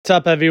What's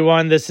up,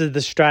 everyone? This is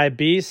the Stride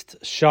Beast,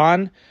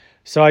 Sean.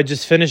 So I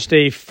just finished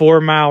a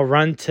 4-mile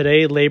run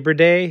today, Labor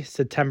Day,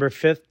 September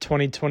 5th,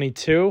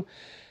 2022.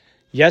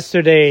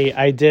 Yesterday,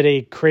 I did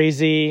a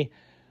crazy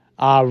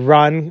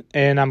run,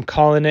 and I'm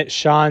calling it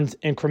Sean's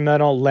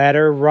Incremental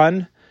Ladder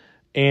Run.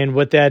 And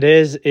what that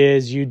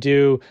is you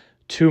do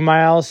 2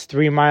 miles,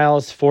 3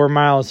 miles, 4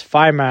 miles,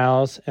 5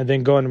 miles, and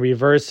then go in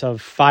reverse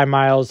of 5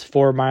 miles,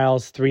 4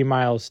 miles, 3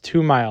 miles,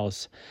 2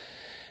 miles.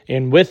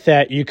 And with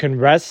that, you can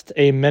rest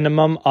a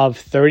minimum of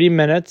 30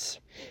 minutes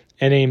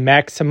and a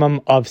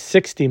maximum of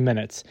 60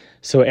 minutes.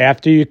 So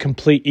after you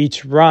complete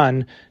each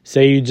run,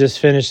 say you just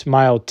finished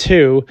mile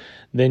 2,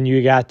 then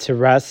you got to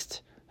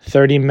rest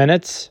 30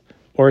 minutes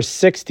or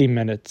 60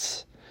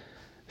 minutes,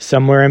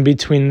 somewhere in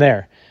between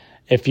there.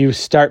 If you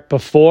start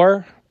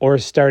before or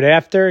start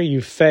after,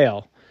 you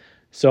fail.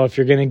 So if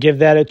you're going to give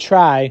that a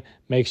try,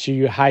 make sure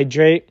you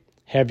hydrate,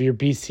 have your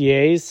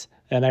BCAAs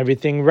and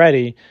everything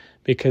ready,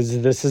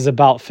 because this is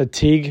about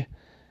fatigue,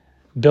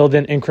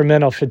 building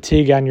incremental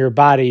fatigue on your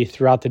body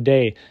throughout the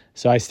day.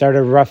 So I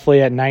started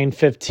roughly at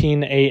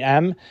 9:15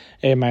 a.m.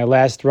 and my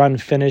last run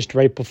finished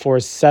right before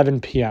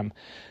 7 p.m.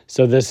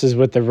 So this is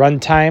with the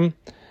run time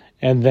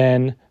and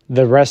then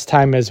the rest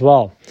time as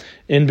well.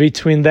 In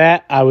between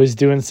that, I was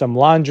doing some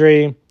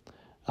laundry,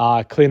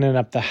 cleaning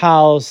up the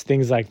house,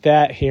 things like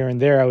that. Here and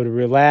there, I would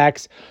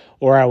relax,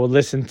 or I would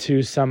listen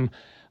to some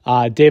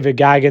David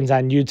Goggins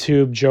on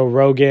YouTube, Joe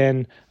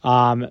Rogan,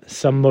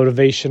 some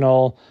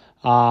motivational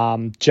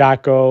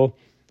Jocko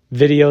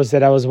videos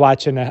that I was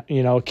watching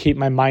to, keep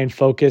my mind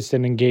focused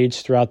and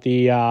engaged throughout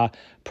the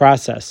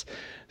process.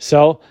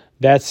 So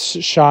that's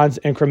Sean's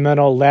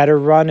Incremental Ladder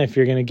Run. If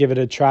you're going to give it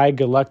a try,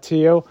 good luck to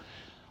you.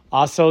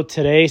 Also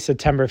today,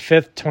 September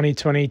 5th,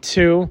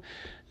 2022,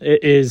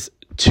 it is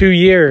 2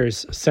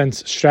 years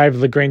since Strive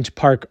LaGrange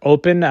Park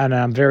opened, and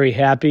I'm very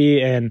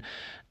happy and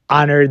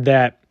honored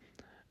that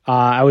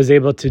I was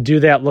able to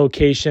do that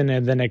location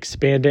and then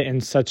expand it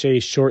in such a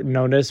short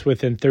notice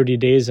within 30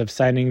 days of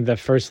signing the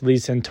first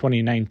lease in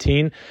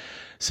 2019.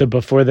 So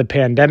before the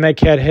pandemic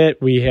had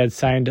hit, we had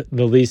signed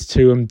the lease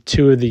to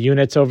 2 of the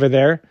units over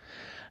there.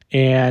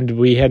 And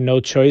we had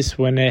no choice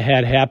when it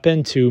had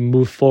happened to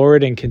move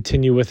forward and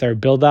continue with our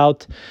build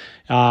out.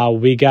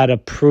 We got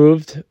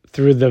approved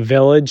through the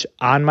village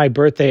on my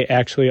birthday,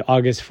 actually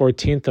August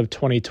 14th of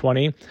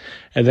 2020.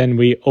 And then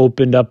we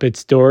opened up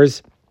its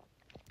doors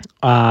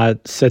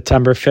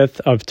September 5th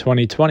of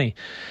 2020.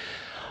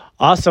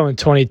 Also in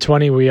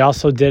 2020, we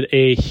also did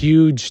a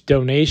huge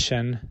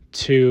donation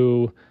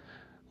to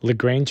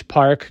LaGrange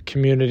Park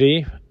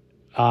community.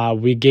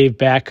 We gave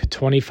back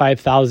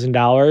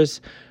 $25,000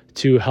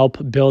 to help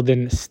build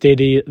a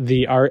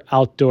state-of-the-art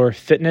outdoor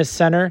fitness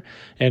center.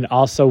 And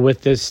also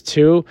with this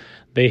too,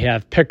 they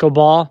have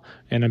pickleball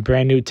and a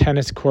brand new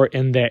tennis court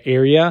in that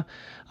area.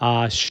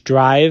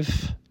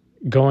 Strive,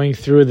 going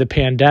through the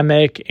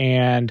pandemic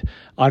and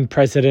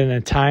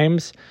unprecedented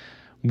times,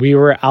 we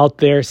were out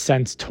there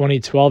since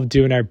 2012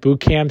 doing our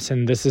boot camps,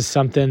 and this is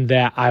something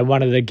that I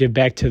wanted to give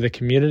back to the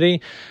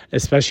community,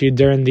 especially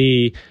during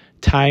the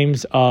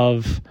times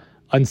of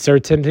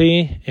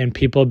uncertainty and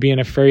people being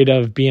afraid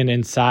of being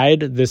inside.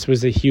 This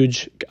was a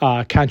huge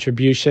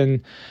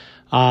contribution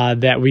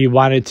that we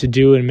wanted to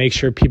do and make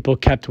sure people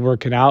kept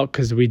working out,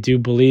 because we do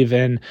believe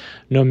in,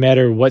 no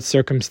matter what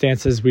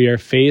circumstances we are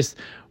faced,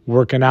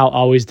 working out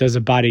always does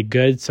a body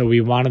good. So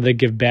we wanted to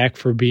give back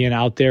for being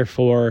out there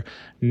for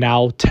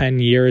now 10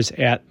 years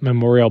at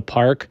Memorial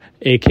Park,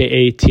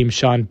 aka Team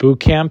Sean Boot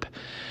Camp.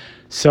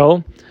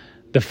 So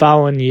the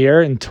following year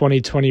in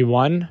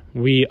 2021,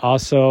 we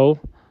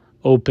also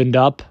opened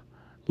up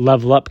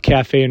Level Up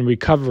Cafe and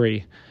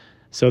Recovery.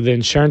 So the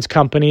insurance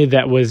company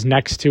that was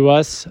next to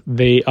us,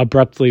 they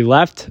abruptly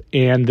left,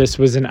 and this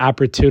was an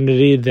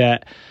opportunity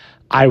that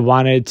I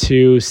wanted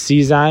to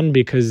seize on,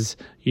 because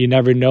you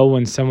never know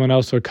when someone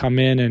else will come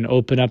in and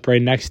open up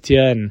right next to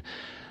you, and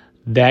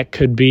that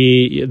could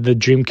be the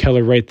dream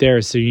killer right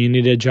there. So you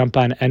need to jump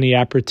on any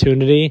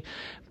opportunity,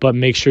 but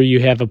make sure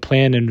you have a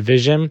plan and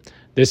vision.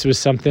 This was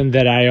something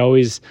that I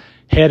always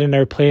had in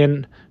our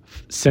plan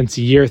since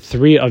year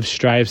 3 of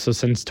Strive. So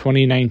since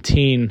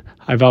 2019,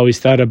 I've always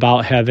thought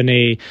about having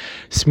a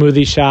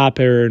smoothie shop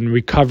or a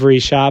recovery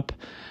shop.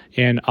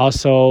 And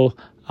also,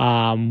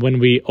 when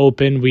we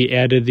opened, we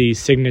added the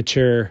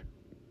signature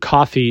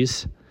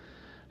coffees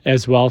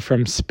as well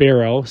from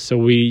Sparrow. So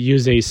we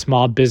use a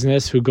small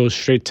business who goes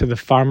straight to the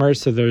farmer,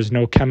 so there's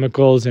no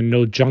chemicals and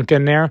no junk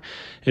in there.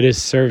 It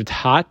is served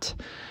hot.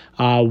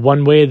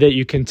 One way that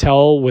you can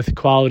tell with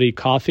quality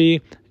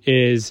coffee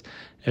is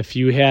if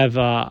you have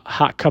a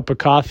hot cup of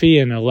coffee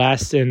and it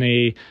lasts in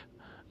a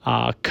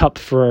cup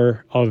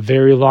for a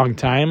very long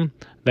time,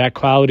 that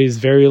quality is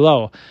very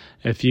low.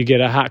 If you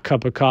get a hot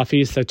cup of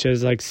coffee, such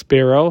as like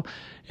Sparrow,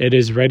 it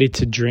is ready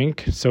to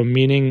drink. So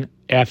meaning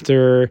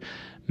after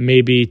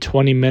maybe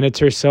 20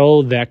 minutes or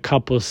so, that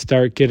cup will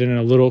start getting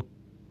a little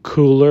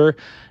cooler,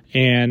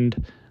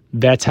 and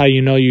that's how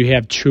you know you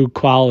have true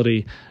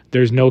quality.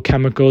 There's no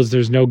chemicals.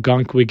 There's no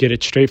gunk. We get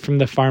it straight from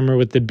the farmer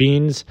with the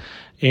beans,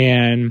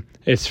 and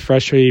it's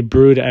freshly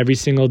brewed every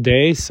single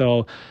day.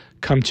 So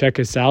come check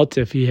us out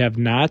if you have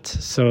not.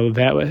 So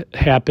that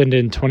happened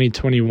in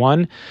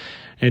 2021.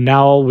 And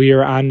now we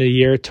are on the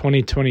year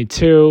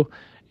 2022,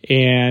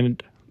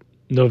 and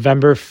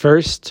November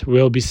 1st,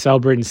 we'll be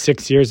celebrating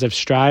 6 years of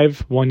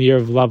Strive, 1 year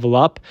of Level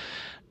Up.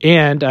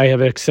 And I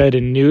have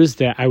exciting news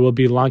that I will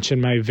be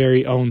launching my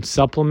very own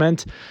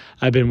supplement.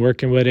 I've been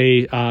working with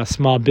a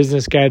small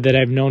business guy that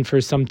I've known for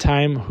some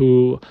time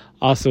who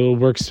also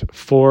works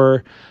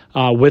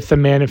with the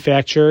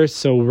manufacturer.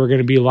 So we're going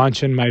to be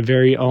launching my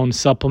very own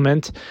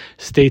supplement.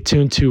 Stay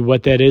tuned to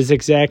what that is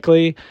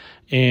exactly.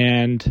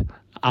 And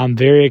I'm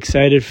very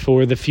excited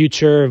for the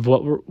future of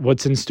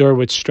what's in store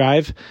with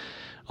Strive.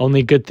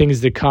 Only good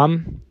things to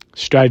come.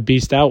 Strive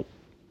Beast out.